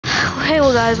Hey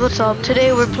well guys, what's up?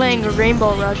 Today we're playing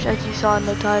Rainbow Rush as you saw in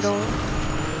the title.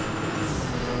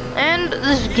 And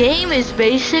this game is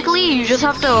basically, you just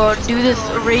have to do this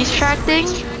racetrack thing.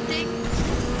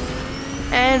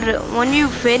 And when you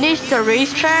finish the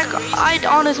racetrack, I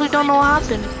honestly don't know what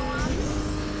happened.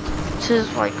 This is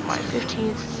like my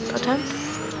 15th attempt.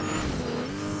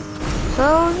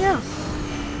 So yeah.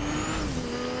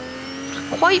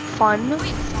 It's quite fun.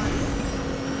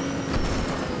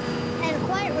 And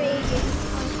quite raging.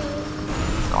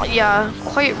 Oh, yeah,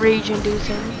 quite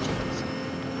rage-inducing.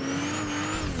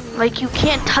 Like you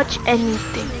can't touch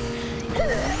anything.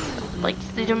 Like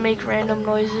they don't make random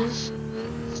noises.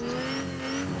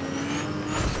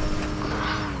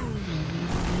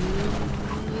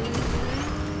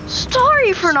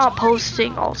 Sorry for not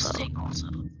posting also.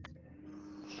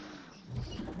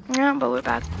 Yeah, but we're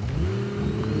back.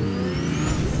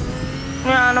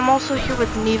 Yeah, and I'm also here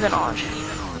with Neve and Anj.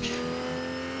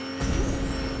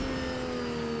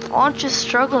 Anj is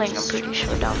struggling, I'm pretty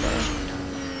sure, down there.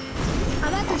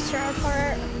 I'm at the shred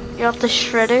part. You're at the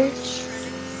shredder?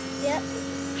 Yep.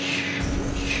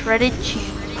 Shredded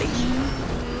cheese, baby.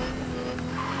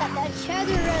 Got that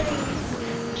cheddar ready.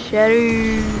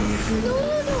 Cheddar. No.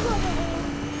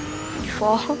 You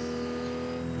fall?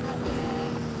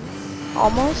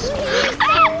 Almost?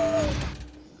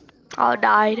 Oh,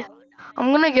 died.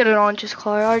 I'm gonna get an Anj's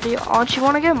car. Anj, you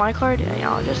wanna get my card?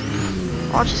 Yeah,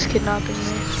 Anj is kidnapping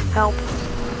me. Help.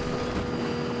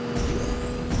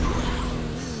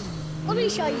 Let me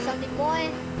show you something,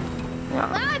 boy. Yeah.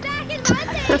 I'm back in my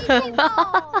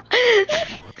day.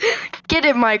 Get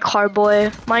in my car,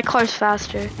 boy. My car's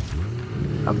faster.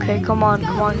 Okay, come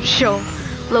on, show.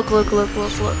 Look.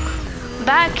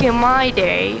 Back in my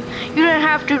day, you didn't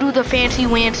have to do the fancy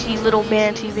little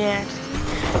fancy.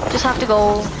 Just have to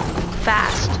go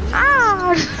fast.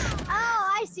 Ah! Oh,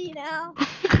 I see now.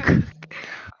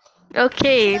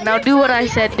 Okay, now do what I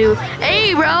said do.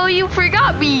 Hey, bro, you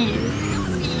forgot me.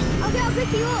 Okay, I'll pick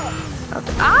you up.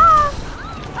 Okay. Ah!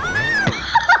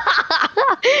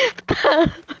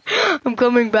 I'm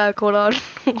coming back, hold on.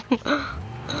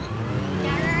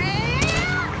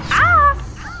 Ah!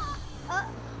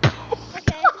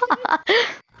 Okay.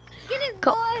 Get in,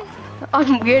 boy.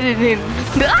 I'm getting in.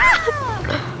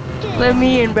 Let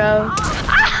me in, bro.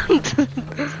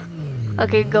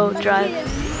 Okay, go drive.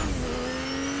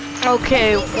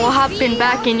 Okay, what happened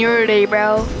back in your day,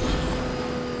 bro?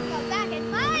 Back in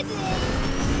my day.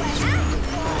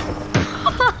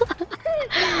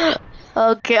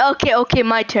 Okay,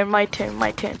 my turn.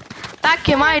 Back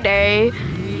in my day,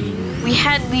 we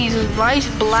had these nice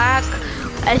black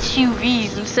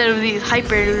SUVs instead of these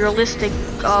hyper-realistic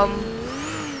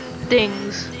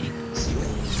things.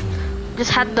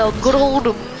 Just had the good old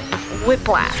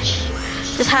whiplash.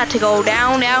 Just had to go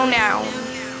down.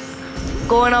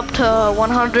 Going up to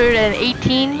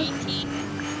 118.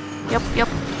 Yep,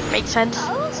 makes sense.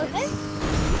 Oh, okay.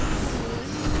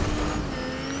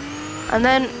 And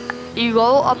then you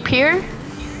go up here.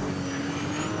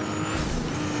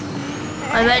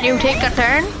 And then you take a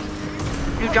turn.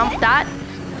 You jump that.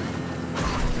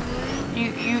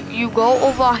 You go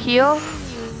over here.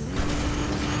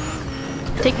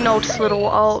 Take notes, little.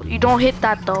 Oh, you don't hit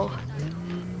that though.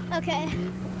 Okay.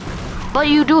 But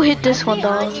you do hit this one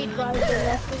though.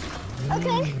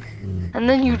 Okay. And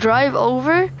then you drive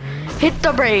over, hit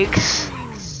the brakes.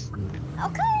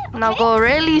 Okay. Now go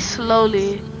really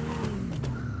slowly.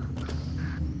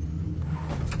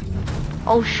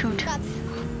 Oh shoot.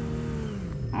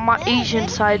 My Asian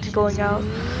side's going out.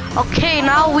 Okay,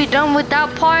 now we done with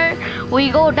that part.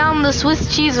 We go down the Swiss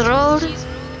cheese road.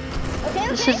 Okay.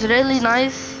 This is really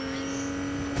nice.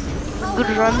 Good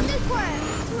run.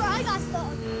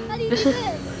 This is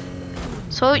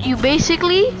so you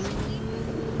basically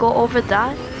go over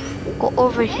that, go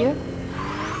over here,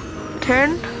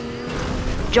 turn,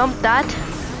 jump that.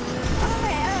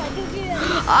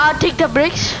 Take the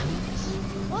brakes.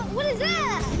 What is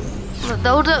that?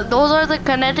 Those are the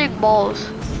kinetic balls.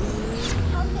 Okay,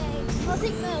 I'll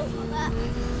take note of that.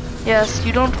 Yes,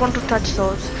 you don't want to touch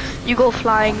those. You go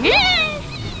flying.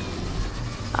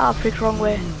 Ah, freak, wrong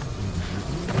way.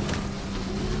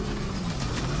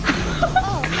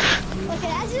 Oh, okay,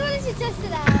 I just wanted to test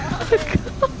it out. Okay.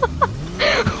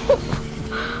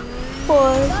 What?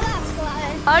 Well, that's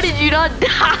fine. How did you not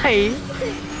die?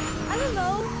 I don't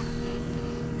know.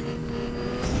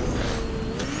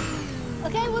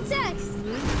 Okay, what's next?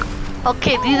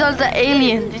 Okay, these are the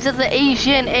aliens. These are the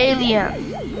Asian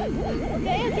aliens. Okay.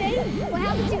 What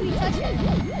happens if we touch it?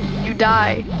 You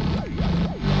die.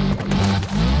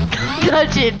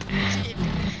 Touch it.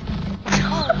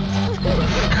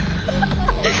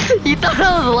 You thought I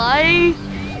was lying?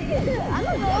 I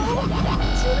don't know.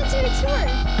 Sure.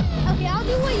 Okay, I'll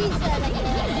do what you said, I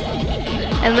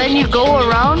guess. And then you go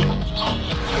around.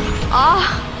 Ah,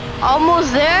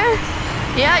 almost there.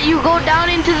 Yeah, you go down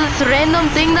into this random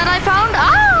thing that I found.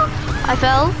 Ah, I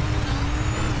fell.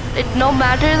 It no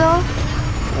matter though.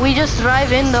 We just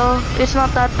drive in though. It's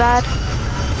not that bad.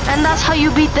 And that's how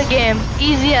you beat the game.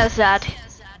 Easy as that.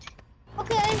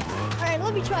 Okay. Alright,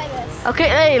 let me try this. Okay,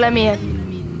 hey, let me in.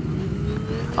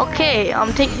 Okay,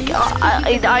 I'm taking.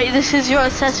 This is your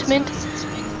assessment.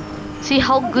 See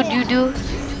how good you do.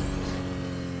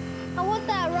 I want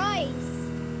that rice.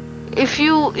 If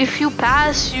you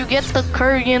pass, you get the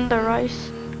curry and the rice.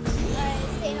 Alright,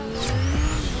 stay on there.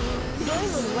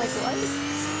 Those look like rice.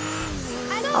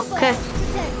 I know, Okay.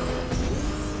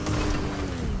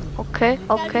 but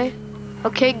Okay.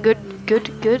 Okay, good.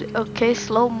 Okay,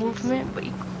 slow movement, but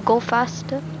you go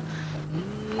faster.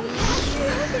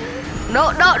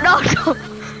 No.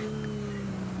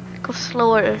 Go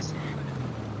slower.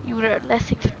 You're a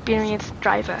less experienced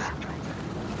driver.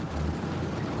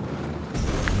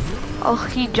 Oh,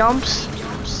 he jumps.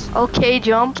 Okay,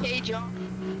 jump.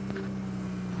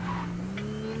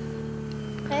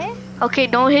 Okay. Okay,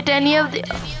 don't hit any of the...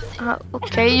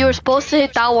 okay, you're supposed to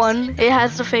hit that one. It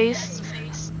has the face.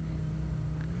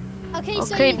 Okay,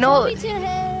 so Okay, you no, told me to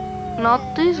hit...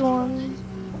 not this one.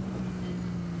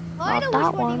 Oh, I not know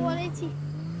that which one one. you wanted to...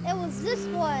 It was this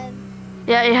one.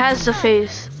 Yeah, it has the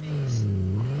face.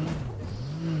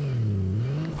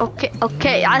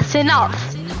 Okay, that's enough.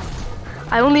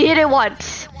 I only hit it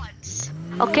once.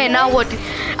 Okay, now what?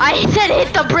 I said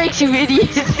hit the brakes, you idiot.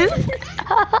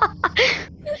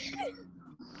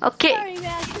 Okay, Sorry,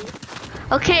 Matthew.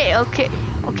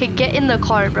 okay, get in the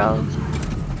car, bro.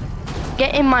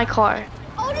 Get in my car.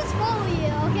 I'll just follow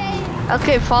you, okay?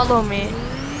 Okay, follow me.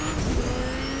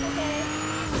 Okay.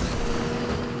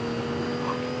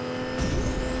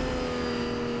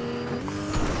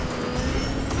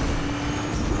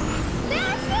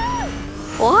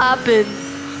 Matthew! What happened?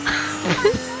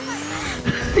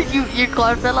 Your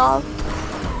car fell off?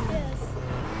 Yes.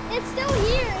 It's still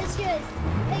here, it's just...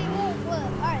 It won't flip.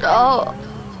 Alright. Oh,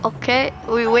 okay,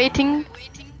 we waiting.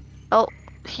 Oh,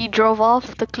 he drove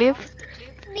off the cliff.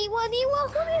 Niwa.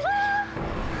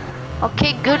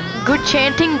 Okay, good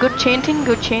chanting.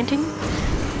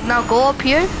 Now go up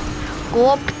here, go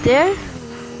up there.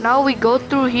 Now we go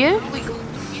through here.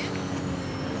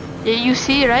 Yeah, you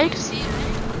see, right?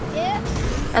 Yeah.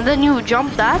 And then you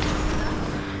jump that.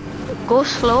 Go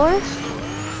slower.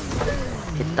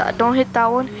 Hit that, don't hit that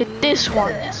one. Hit this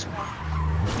one.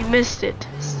 You missed it.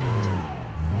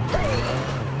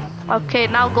 Okay,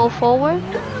 now go forward.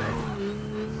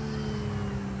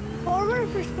 Forward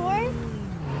for score?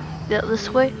 Yeah, this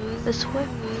way.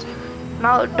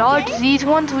 Now dodge these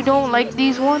ones. We don't like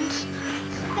these ones.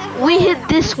 We hit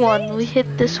this one.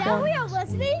 Definitely I'm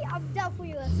listening. I'm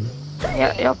definitely listening.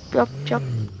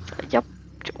 Yep.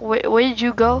 Where did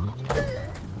you go?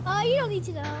 You don't need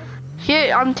to know.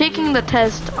 Here, I'm taking the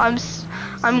test.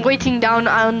 I'm waiting down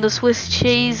on the Swiss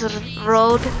cheese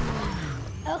road.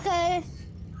 Okay.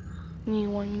 He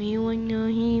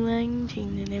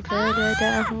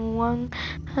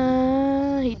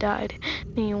died.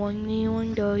 You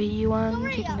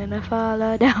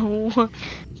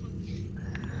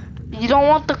don't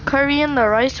want the curry and the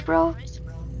rice, bro?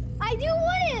 I do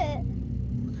want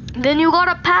it. Then you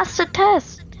gotta pass the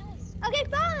test. Okay,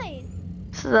 fine.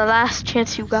 This is the last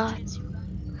chance you got.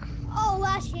 Oh,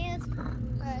 last chance.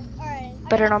 Alright.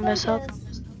 Better not mess up.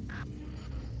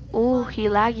 Ooh, he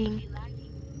lagging.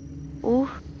 Ooh,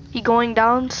 he going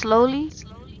down slowly.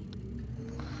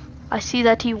 I see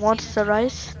that he wants the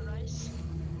rice.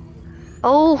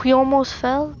 Oh, he almost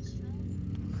fell.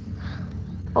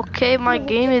 Okay, my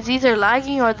game is either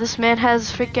lagging or this man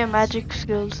has freaking magic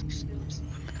skills.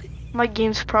 My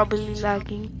game's probably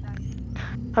lagging.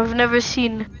 I've never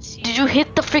seen. Did you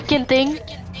hit the freaking thing?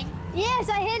 Yes,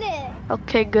 I hit it.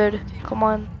 Okay, good. Come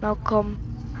on, now come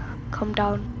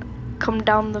down. Come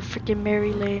down the freaking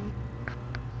Mary Lane.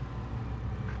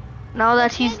 Now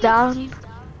that he's down,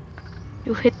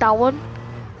 you hit that one.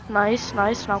 Nice.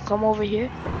 Now come over here.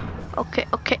 Okay.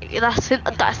 That's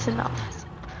enough.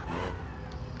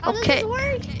 How does Okay. this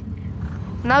work?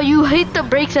 Now you hit the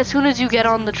brakes as soon as you get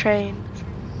on the train.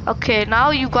 Okay,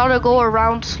 now you gotta go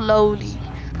around slowly.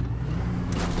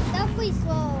 Definitely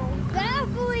slow.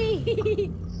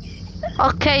 Definitely.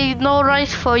 Okay, no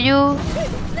rice for you. No,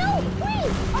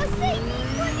 wait. I'll say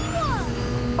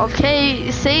Niwa.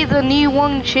 Okay, say the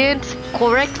Niwang chant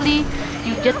correctly.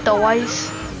 You get the rice.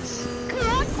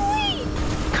 Correctly.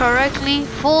 Correctly,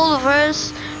 full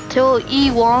verse till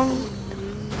Iwang.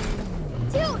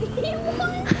 too. He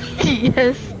won.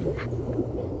 Yes.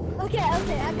 Okay,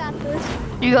 I got this.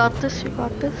 You got this, you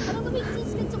got this. Hold on, let me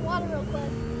just get some water real quick.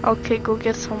 Okay, go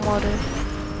get some water.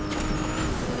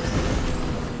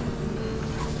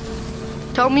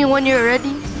 Tell me when you're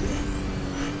ready.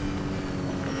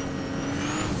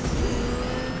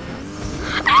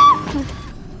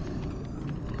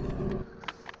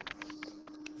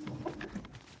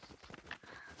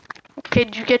 Okay,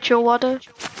 did you get your water?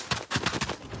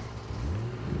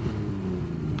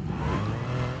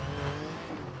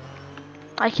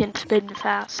 I can spin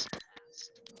fast.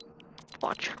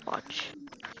 Watch, watch.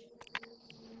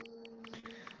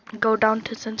 Go down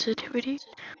to sensitivity.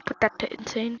 Put that to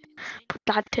insane. Put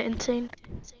that to insane.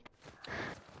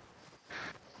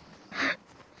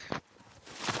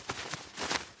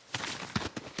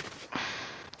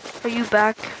 Are you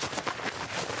back?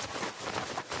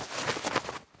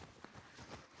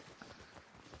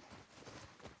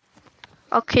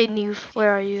 Okay, Neve,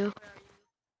 where are you?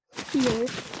 Here.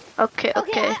 Okay,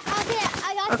 okay.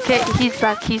 I got Okay, some water he's now.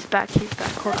 back, he's back, he's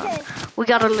back. Hold on. Okay. We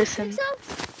gotta listen. So,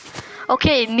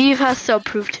 Okay, Neve has to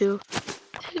approve too.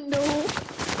 No.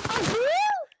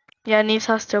 Yeah, Neve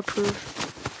has to approve.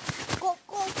 go.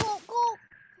 Hold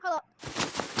up.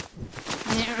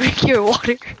 Did you drink your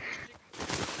water?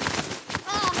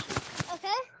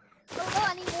 Okay. Go,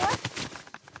 I need more.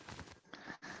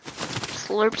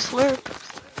 Slurp, slurp.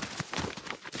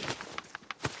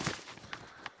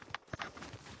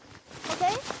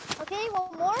 Okay,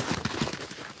 one more.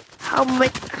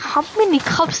 How many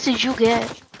cups did you get?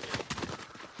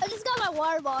 I just got my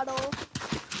water bottle.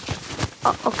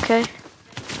 Okay.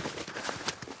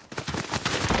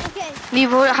 Okay.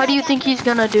 Neve, how do you think he's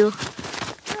gonna do?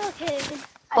 Okay.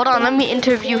 Hold on, let me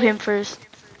interview him first.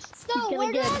 So, He's gonna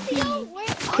where do get I a have to go? B.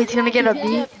 He's gonna get a He's B?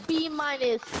 gonna get B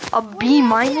minus. A B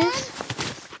minus?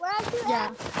 Where I have to Yeah.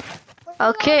 end? Where do I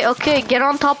Okay, okay, get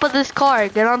on top of this car.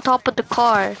 Get on top of the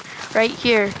car. Right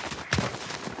here.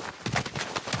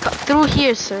 Through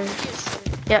here, sir.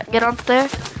 Yeah, get up there.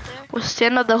 We'll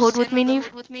stand on the hood with me,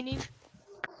 Neve.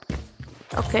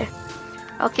 Okay.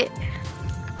 Okay.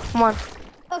 Come on.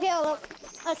 Okay, hold up.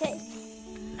 Okay.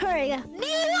 Hurry, go.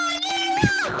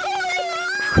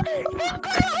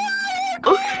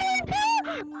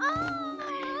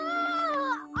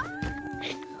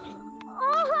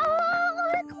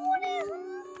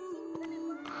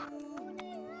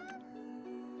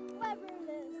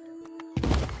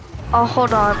 Oh,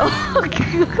 hold on.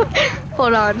 Okay.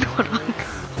 Hold on.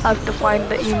 I have to find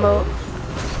the emote.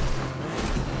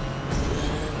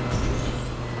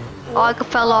 Oh, I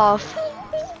fell off.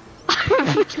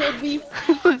 Killed me.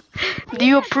 Do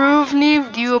you approve,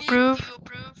 Neve? Do you approve?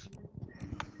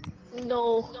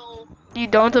 No. You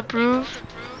don't approve?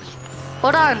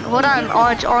 Hold on,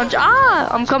 Orange. Ah,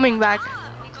 I'm coming back.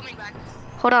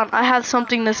 Hold on, I have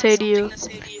something to say to you.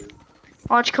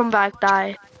 Orange, come back,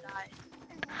 die.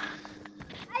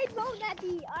 I vote that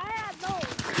I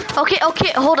vote.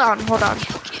 Okay, hold on.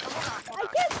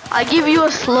 I give you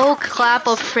a slow clap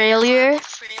of failure.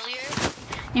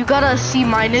 You got a C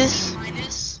minus.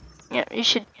 Yeah, you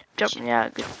should jump. Yeah,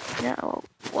 good. Yeah,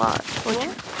 watch.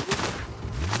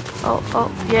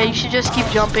 Oh, yeah, you should just keep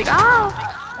jumping. Ah!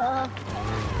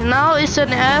 Now it's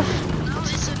an F.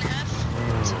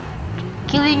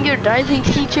 Killing your driving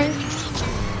teacher.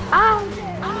 Ah!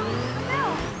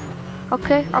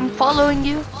 Okay, I'm following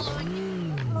you.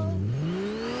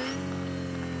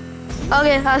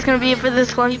 Okay, that's gonna be it for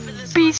this one.